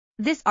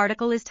This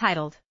article is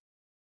titled,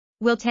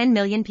 Will 10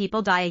 million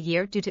people die a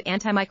year due to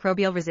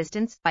antimicrobial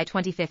resistance by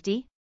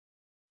 2050?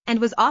 And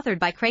was authored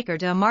by Craker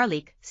de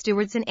Marleek,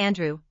 Stewardson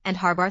Andrew, and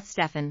Harbarth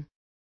Stefan.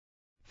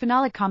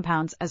 Phenolic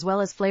compounds as well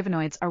as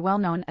flavonoids are well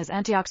known as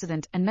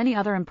antioxidant and many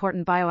other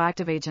important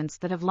bioactive agents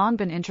that have long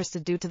been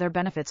interested due to their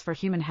benefits for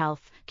human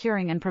health,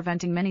 curing and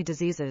preventing many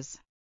diseases.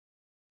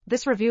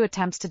 This review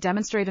attempts to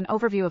demonstrate an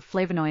overview of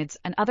flavonoids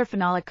and other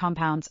phenolic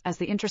compounds as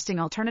the interesting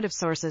alternative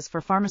sources for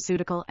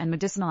pharmaceutical and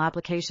medicinal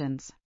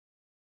applications.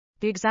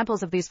 The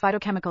examples of these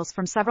phytochemicals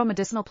from several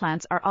medicinal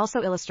plants are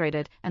also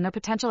illustrated, and their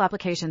potential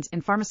applications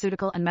in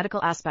pharmaceutical and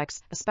medical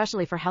aspects,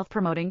 especially for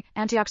health-promoting,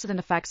 antioxidant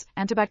effects,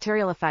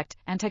 antibacterial effect,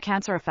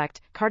 anti-cancer effect,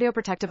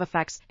 cardioprotective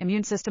effects,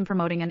 immune system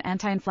promoting and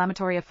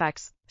anti-inflammatory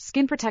effects,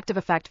 skin protective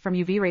effect from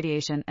UV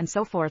radiation and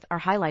so forth are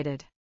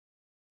highlighted.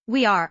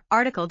 We are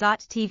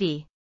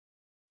article.tv.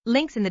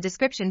 Links in the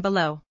description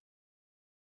below.